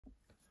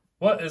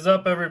What is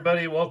up,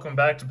 everybody? Welcome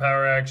back to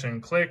Power Action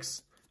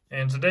Clicks.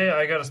 And today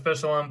I got a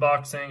special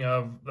unboxing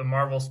of the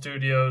Marvel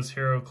Studios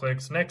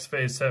Heroclix Next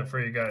Phase set for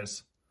you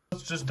guys.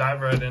 Let's just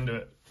dive right into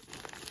it.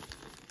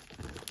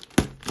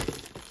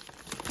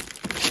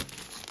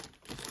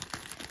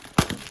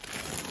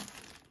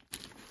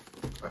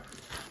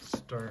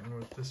 Starting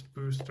with this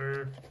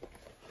booster.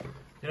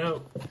 You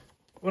know,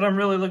 what I'm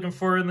really looking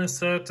for in this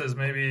set is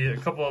maybe a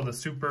couple of the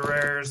super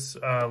rares,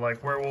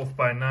 like Werewolf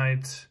by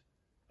Night.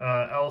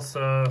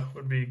 Elsa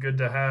would be good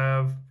to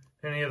have.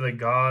 Any of the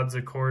gods,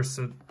 of course.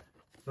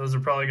 Those are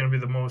probably going to be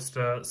the most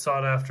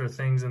sought after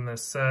things in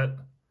this set.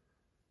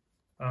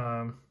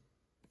 A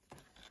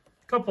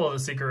couple of the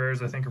secret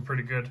rares I think are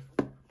pretty good.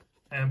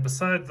 And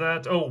besides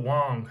that, oh,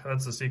 Wong.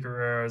 That's the secret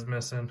rare I was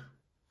missing.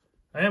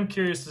 I am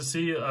curious to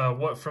see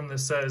what from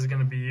this set is going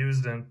to be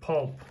used in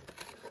pulp.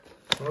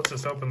 So let's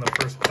just open the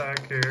first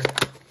pack here.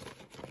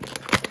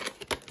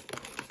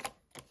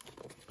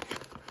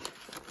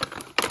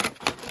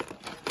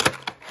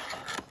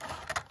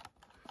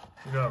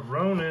 We got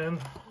Ronin,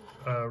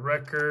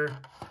 Wrecker,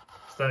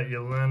 is that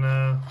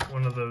Yelena,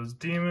 one of those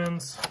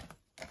demons.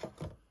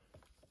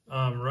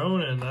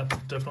 Ronin, that's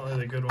definitely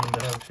the good one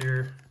to have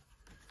here.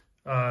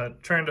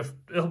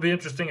 It'll be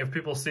interesting if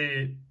people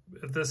see,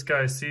 if this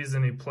guy sees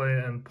any play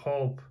in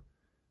pulp.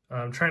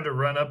 Trying to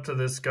run up to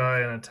this guy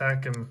and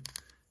attack him,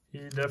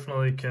 he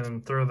definitely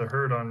can throw the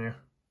hurt on you.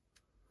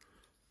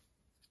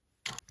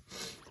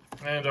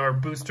 And our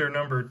booster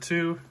number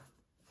 2.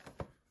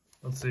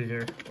 Let's see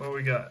here, what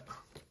we got?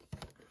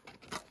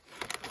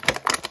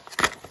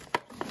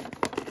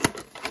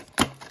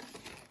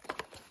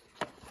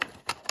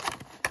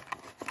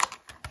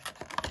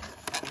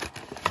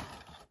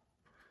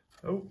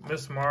 Oh,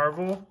 Miss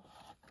Marvel.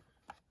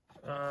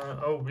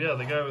 Oh yeah,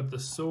 the guy with the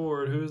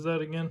sword. Who is that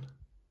again?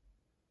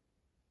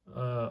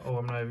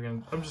 Oh,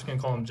 I'm just gonna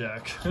call him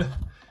Jack.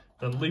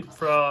 Then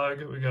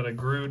Leapfrog. We got a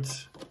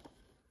Groot.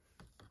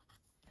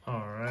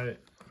 All right.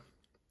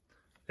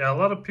 Yeah, a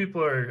lot of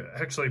people are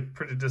actually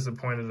pretty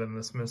disappointed in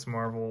this Miss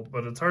Marvel,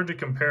 but it's hard to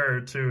compare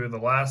to the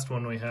last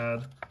one we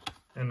had.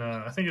 And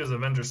I think it was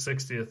Avengers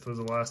 60th was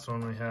the last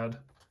one we had.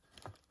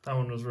 That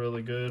one was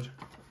really good.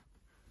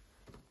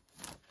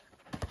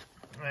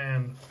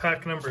 And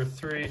pack number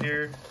 3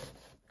 here.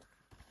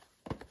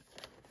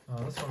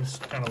 This one's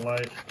kind of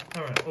light. I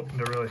haven't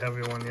opened a really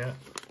heavy one yet.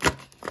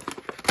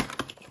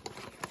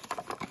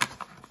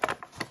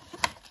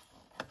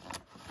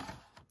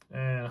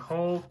 And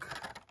Hulk.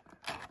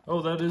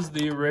 Oh, that is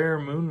the rare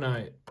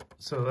Moonknight.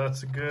 So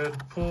that's a good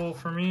pull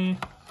for me.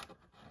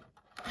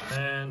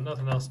 And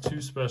nothing else too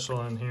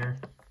special in here.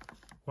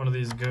 One of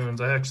these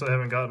goons. I actually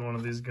haven't gotten one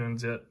of these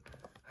goons yet.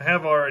 I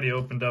have already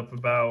opened up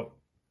about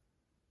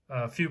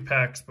a few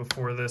packs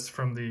before this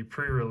from the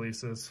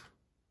pre-releases.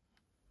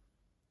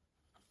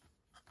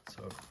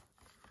 So,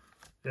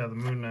 yeah, the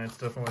Moonknight's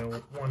definitely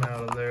one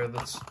out of there.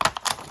 That's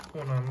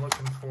one I'm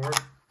looking for.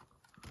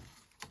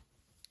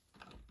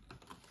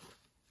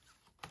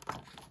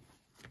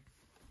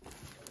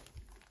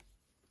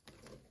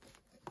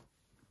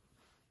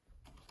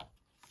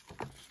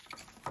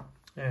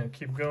 And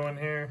keep going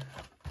here.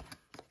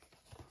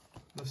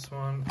 This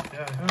one,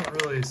 yeah, I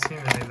haven't really seen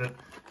any of that.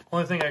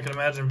 Only thing I can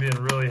imagine being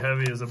really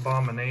heavy is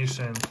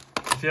Abomination.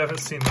 If you haven't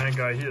seen that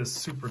guy, he is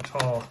super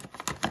tall.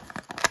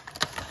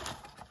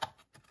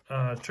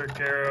 Trick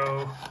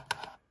Arrow,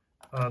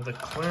 the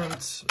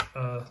Clint,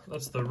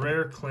 that's the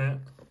rare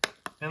Clint,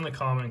 and the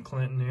common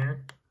Clint in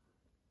here,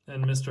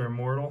 and Mr.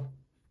 Immortal.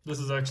 This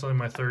is actually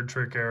my 3rd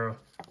Trick Arrow,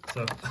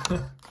 so.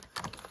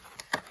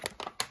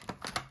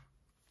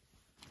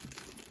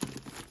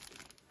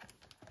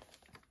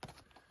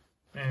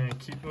 And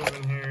keep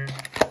moving here.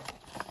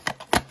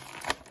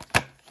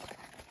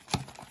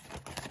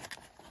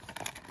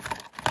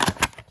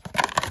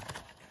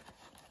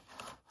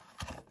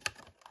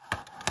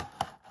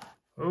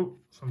 Oh,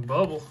 some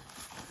bubble.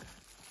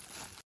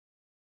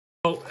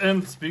 Oh,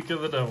 and speak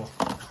of the devil.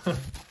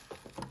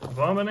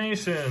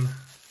 Abomination.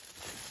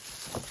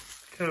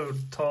 Look how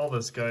tall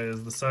this guy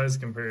is, the size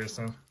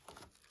comparison.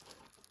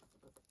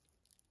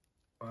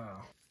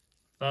 Wow.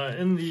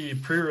 In the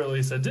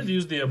pre-release, I did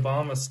use the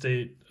Obama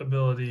State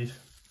ability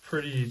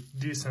pretty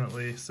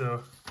decently,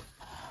 so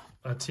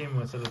I'll team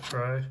with it a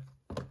try.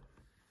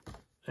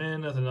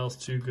 And nothing else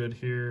too good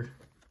here.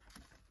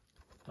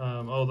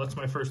 Oh, that's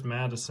my first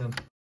Madison.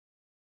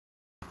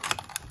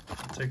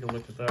 Take a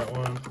look at that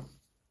one.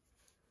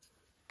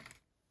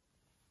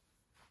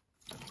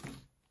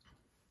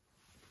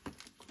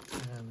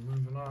 And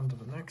moving on to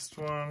the next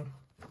one.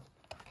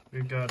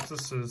 We got,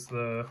 this is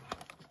the,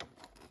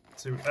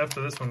 so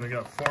after this one we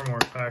got 4 more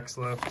packs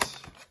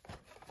left.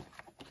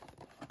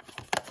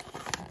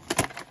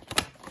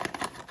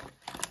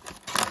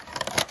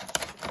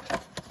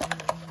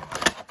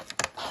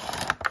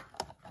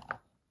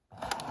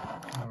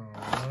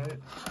 Alright,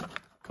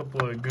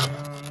 couple of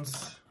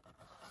goons.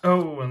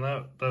 Oh, and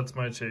that's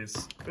my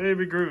chase.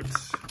 Baby Groot.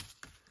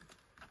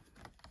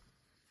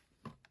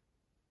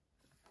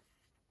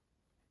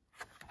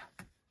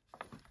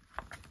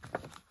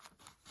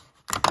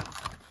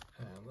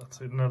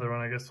 another one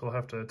I guess we'll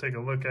have to take a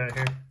look at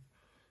here.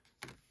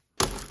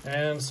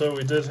 And so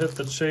we did hit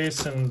the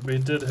chase, and we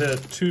did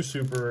hit 2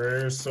 super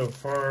rares so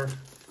far.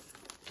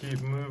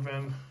 Keep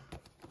moving.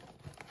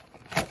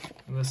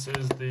 And this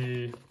is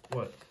the,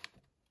 what,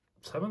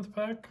 7th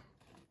pack?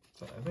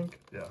 So I think,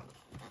 yeah.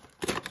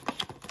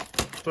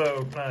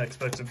 So not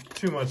expecting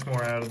too much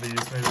more out of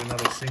these. Maybe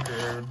another secret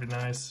rare would be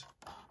nice.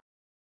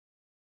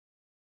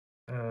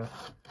 And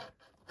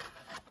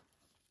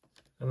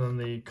then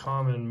the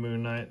common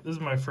Moonknight. This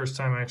is my first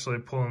time actually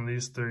pulling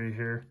these 3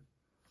 here.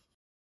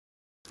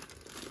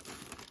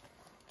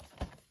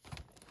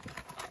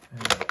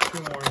 And 2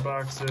 more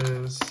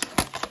boxes.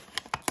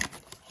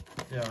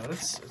 Yeah,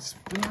 it's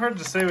been hard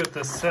to say with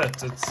this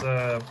set. It's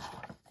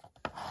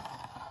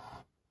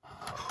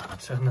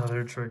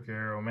another trick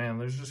arrow. Man,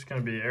 there's just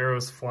gonna be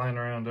arrows flying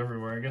around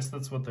everywhere. I guess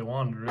that's what they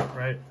wanted,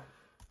 right?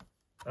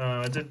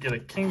 I did get a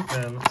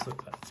Kingpin. That's the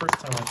first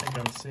time I think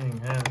I'm seeing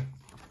him.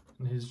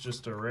 And he's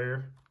just a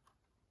rare.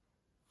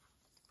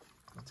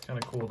 That's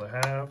kind of cool to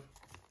have.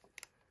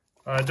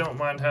 I don't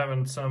mind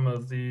having some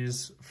of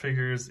these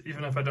figures,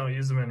 even if I don't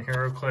use them in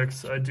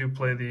Heroclix. I do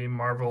play the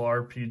Marvel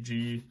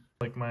RPG,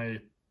 like my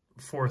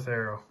 4th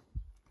arrow.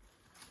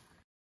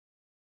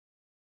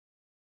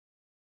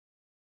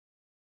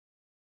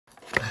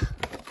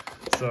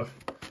 So,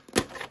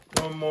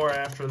 one more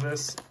after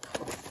this.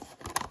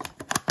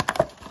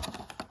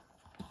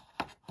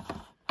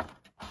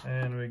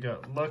 And we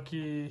got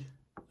Lucky.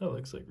 That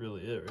looks like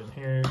really it right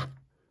here.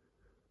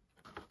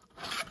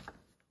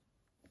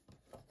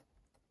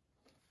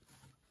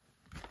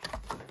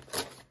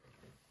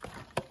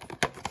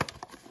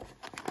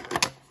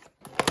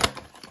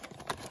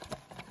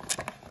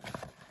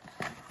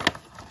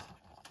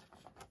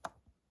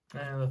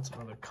 And that's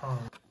another con.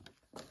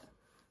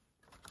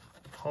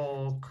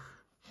 Hulk.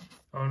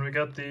 Oh, and we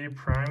got the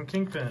Prime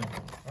Kingpin.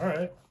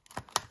 Alright.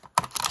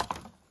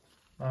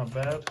 Not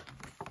bad.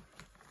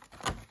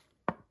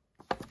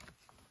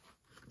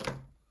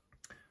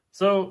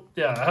 So,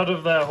 yeah, out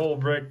of that whole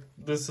brick,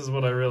 this is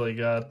what I really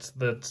got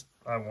that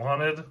I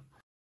wanted.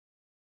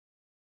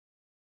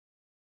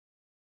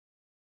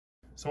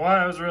 So why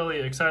I was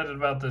really excited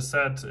about this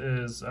set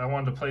is I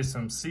wanted to play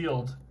some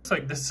sealed. It's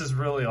like this is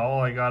really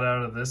all I got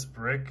out of this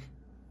brick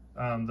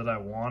that I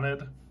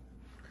wanted.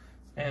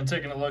 And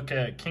taking a look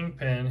at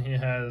Kingpin, he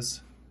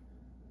has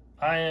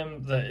I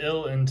am the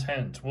ill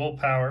intent,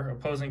 willpower.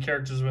 Opposing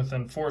characters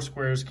within 4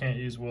 squares can't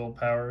use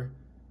willpower.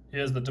 He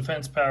has the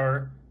defense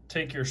power,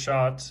 take your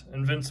shot,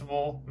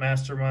 invincible,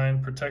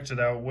 mastermind, protected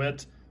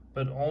outwit,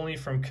 but only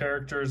from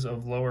characters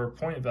of lower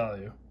point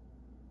value.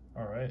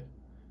 Alright.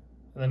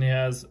 And then he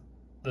has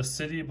the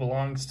city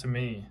belongs to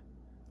me,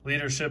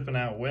 leadership and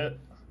outwit.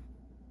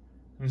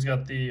 And he's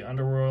got the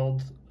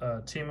underworld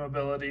team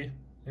ability.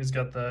 He's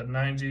got the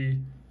 90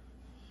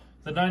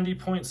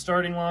 point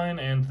starting line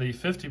and the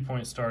 50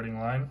 point starting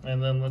line.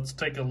 And then let's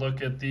take a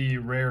look at the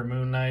rare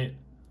Moonknight.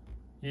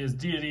 He is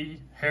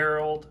deity,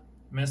 herald,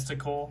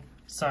 mystical,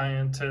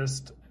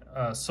 scientist,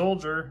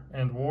 soldier,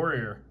 and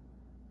warrior.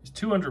 He's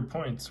 200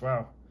 points,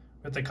 wow.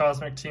 With the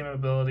cosmic team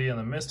ability and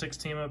the mystics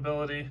team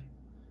ability.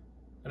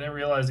 I didn't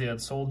realize he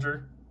had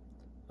soldier.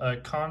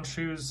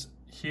 Khonshu's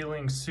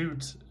healing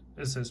suit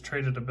is his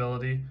traded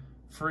ability.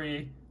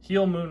 Free,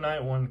 heal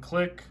Moonknight 1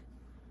 click.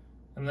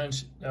 And then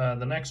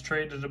the next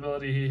traded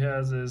ability he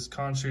has is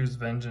Khonshu's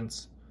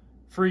Vengeance.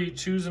 Free,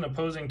 choose an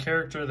opposing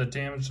character that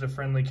damaged a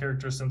friendly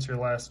character since your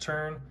last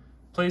turn.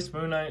 Place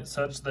Moonknight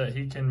such that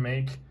he can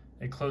make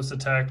a close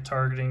attack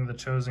targeting the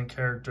chosen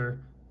character,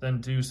 then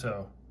do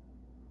so.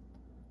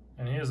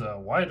 And he has a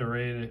wide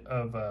array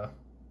of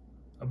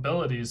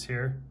abilities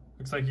here.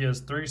 Looks like he has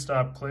 3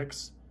 stop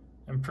clicks,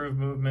 improve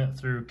movement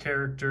through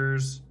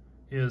characters.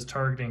 He is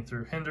targeting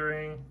through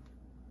hindering.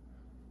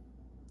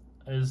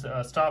 His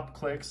stop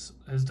clicks,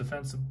 his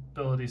defense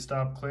ability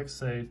stop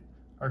clicks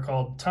are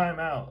called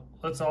timeout.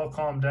 Let's all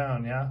calm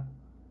down, yeah?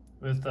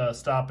 With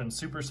stop and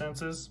super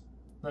senses.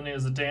 Then he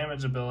has a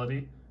damage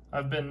ability.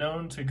 I've been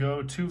known to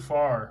go too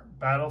far.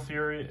 Battle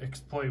Fury,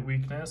 exploit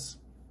weakness.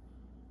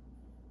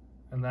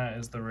 And that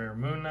is the rare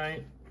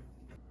Moonknight.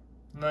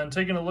 And then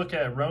taking a look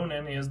at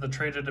Ronin, he has the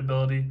traded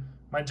ability.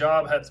 My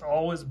job has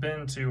always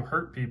been to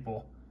hurt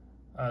people.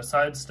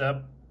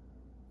 Sidestep.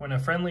 When a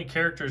friendly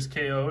character is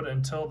KO'd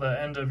until the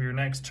end of your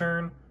next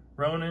turn,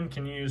 Ronin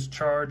can use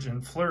charge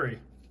and flurry.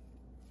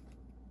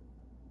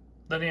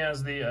 Then he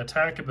has the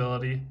attack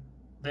ability.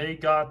 They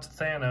got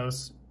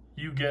Thanos,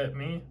 you get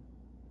me.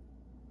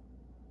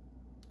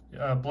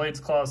 Blades,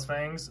 Claws,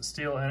 Fangs,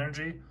 Steel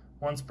Energy.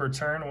 Once per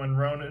turn, when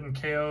Ronin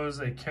KOs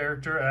a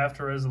character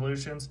after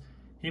resolutions,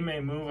 he may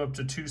move up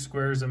to 2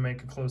 squares and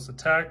make a close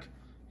attack.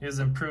 He has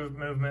improved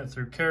movement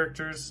through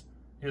characters.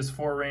 He has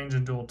 4 range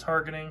and dual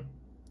targeting.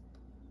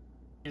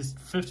 He's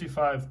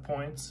 55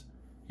 points.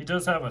 He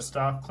does have a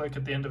stop click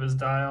at the end of his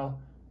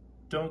dial.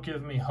 Don't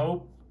give me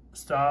hope.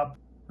 Stop.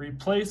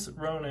 Replace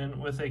Ronin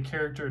with a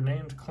character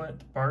named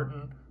Clint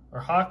Barton or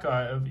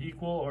Hawkeye of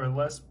equal or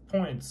less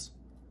points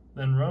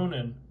than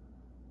Ronin,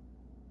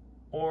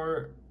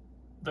 or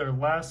their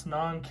last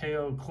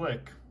non-KO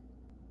click.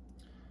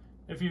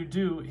 If you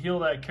do, heal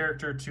that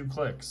character 2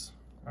 clicks.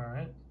 All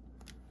right.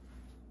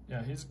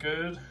 Yeah, he's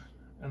good.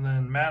 And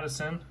then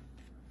Madison,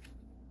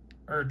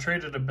 her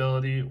traded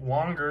ability,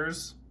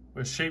 Wongers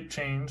with shape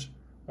change.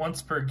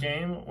 Once per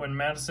game, when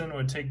Madison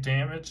would take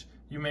damage,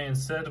 you may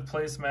instead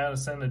place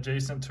Madison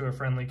adjacent to a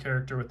friendly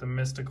character with the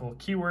mystical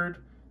keyword.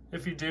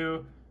 If you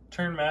do,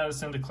 turn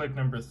Madison to click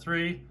number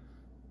 3.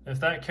 If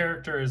that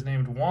character is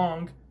named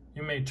Wong,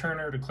 you may turn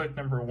her to click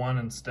number 1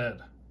 instead.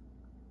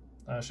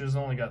 She's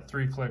only got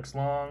 3 clicks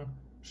long.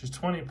 She's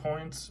 20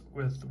 points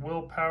with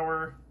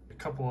willpower. A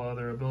couple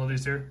other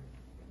abilities here.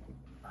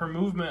 Her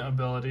movement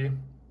ability,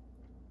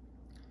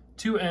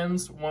 2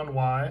 N's, 1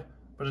 Y,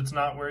 but it's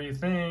not where you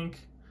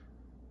think.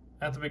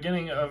 At the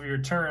beginning of your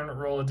turn,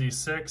 roll a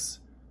d6.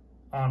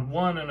 On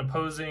 1, an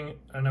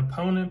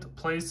opponent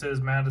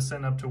places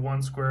Madison up to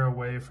 1 square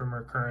away from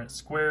her current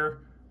square.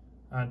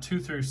 2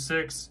 through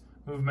 6,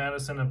 move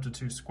Madison up to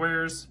 2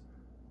 squares.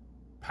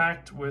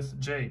 Pact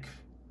with Jake.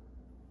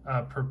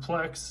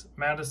 Perplex,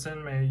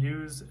 Madison may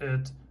use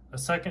it a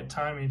second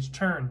time each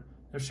turn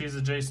if she's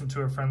adjacent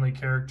to a friendly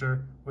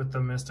character with the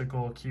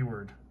mystical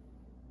keyword.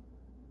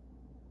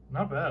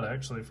 Not bad,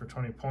 actually, for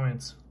 20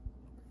 points.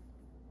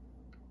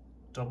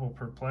 Double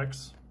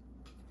Perplex.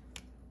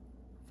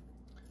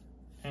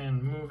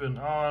 And moving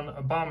on,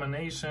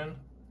 Abomination.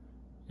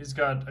 He's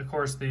got, of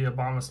course, the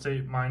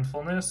Abomastate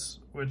Mindfulness,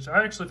 which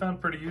I actually found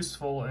pretty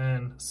useful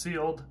in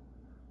Sealed.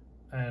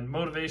 And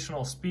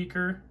Motivational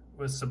Speaker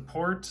with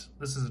Support.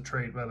 This is a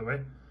trait, by the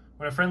way.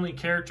 When a friendly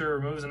character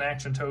removes an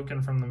action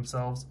token from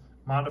themselves,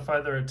 modify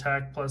their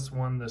attack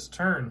 +1 this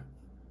turn.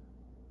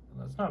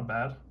 That's not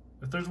bad.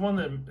 If there's one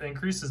that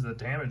increases the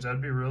damage,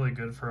 that'd be really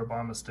good for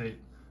Abomastate.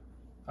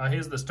 He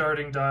has the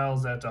starting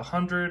dials at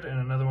 100 and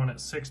another one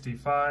at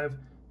 65.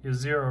 He has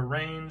 0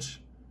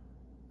 range.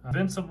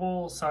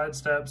 Invincible,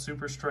 Sidestep,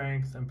 Super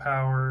Strength,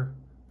 Empower,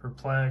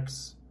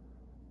 Perplex,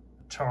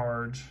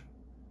 Charge,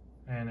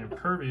 and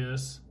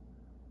Impervious.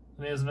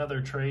 And he has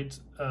another trait.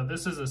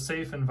 This is a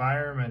safe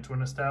environment.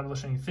 When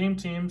establishing theme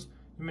teams,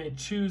 you may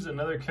choose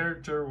another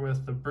character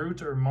with the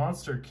Brute or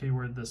Monster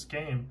keyword this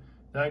game.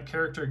 That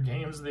character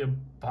gains the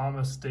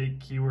Abomastate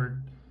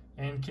keyword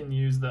and can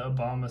use the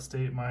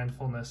Abomastate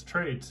Mindfulness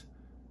trait.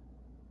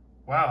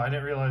 Wow, I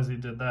didn't realize he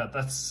did that.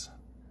 That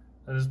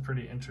is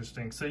pretty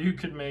interesting. So you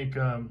could make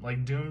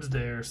like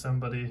Doomsday or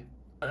somebody.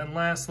 And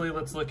lastly,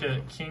 let's look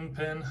at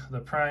Kingpin, the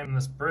prime in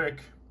this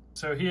brick.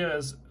 So he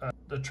has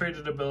the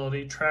traded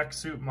ability,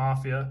 Tracksuit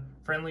Mafia.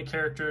 Friendly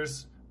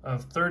characters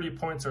of 30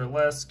 points or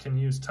less can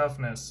use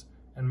Toughness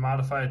and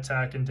modify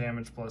attack and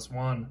damage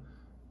 +1.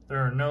 There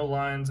are no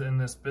lines in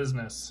this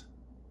business.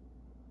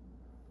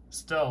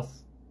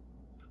 Stealth.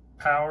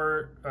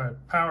 Power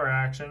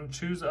action.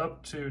 Choose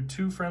up to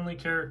 2 friendly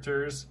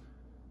characters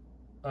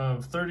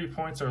of 30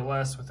 points or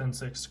less within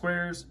 6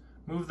 squares.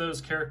 Move those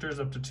characters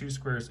up to 2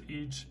 squares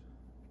each.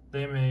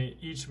 They may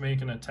each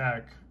make an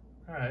attack.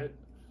 Alright,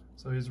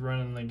 so he's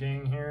running the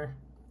gang here.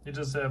 He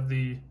does have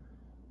the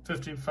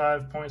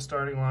 55 point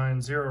starting line,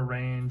 0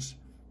 range,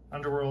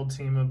 Underworld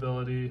team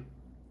ability.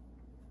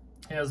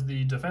 He has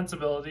the defense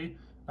ability.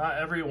 Not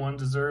everyone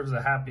deserves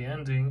a happy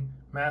ending.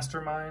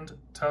 Mastermind,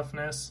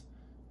 Toughness,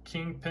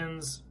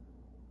 Kingpin's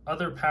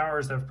other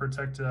powers have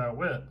protected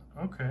Outwit.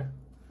 Okay.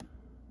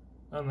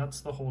 And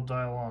that's the whole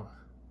dialogue.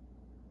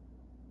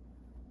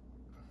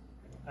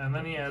 And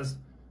then he has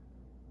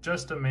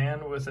Just a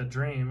Man with a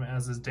Dream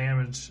as his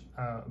damage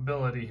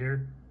ability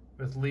here,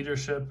 with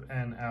Leadership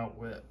and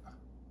Outwit.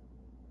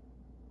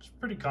 Which is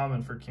pretty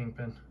common for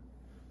Kingpin.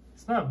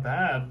 It's not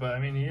bad, but I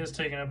mean, he is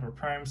taking up a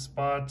prime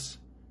spot.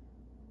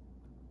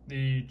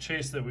 The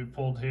chase that we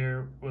pulled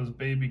here was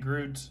Baby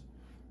Groot.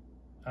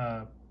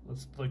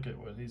 Let's look at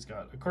what he's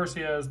got. Of course,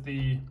 he has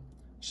the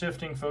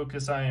Shifting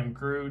Focus, I Am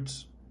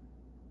Groot,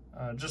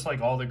 just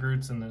like all the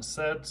Groots in this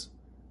set.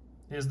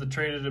 He has the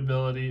traded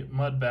ability,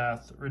 Mud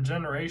Bath,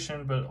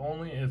 Regeneration, but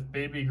only if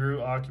Baby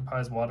Groot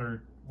occupies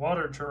water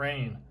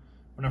terrain.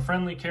 When a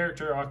friendly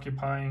character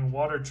occupying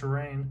water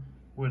terrain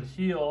would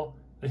heal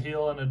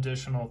an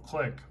additional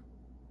click.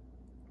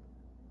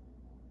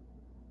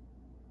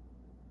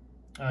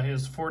 He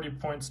has 40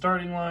 point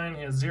starting line.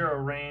 He has 0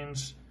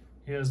 range.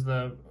 He has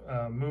the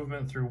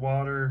movement through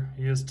water.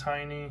 He is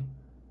tiny.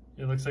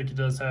 It looks like he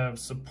does have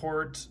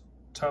support,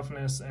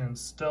 toughness, and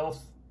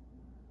stealth.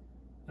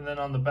 And then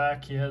on the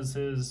back, he has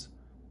his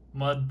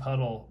mud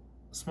puddle.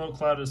 Smoke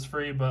cloud is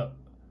free, but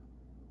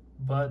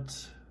I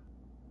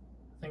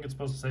think it's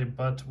supposed to say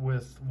but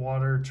with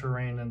water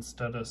terrain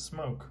instead of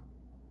smoke.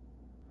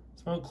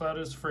 Smoke cloud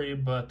is free,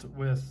 but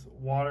with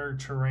water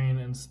terrain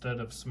instead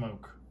of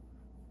smoke.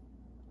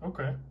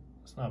 Okay,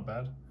 that's not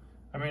bad.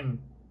 I mean,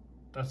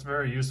 that's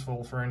very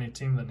useful for any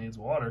team that needs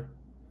water.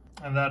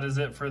 And that is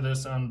it for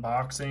this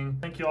unboxing.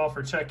 Thank you all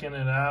for checking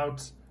it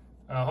out.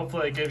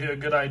 Hopefully I gave you a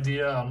good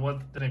idea on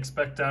what to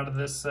expect out of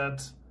this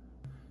set.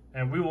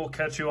 And we will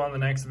catch you on the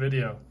next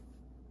video.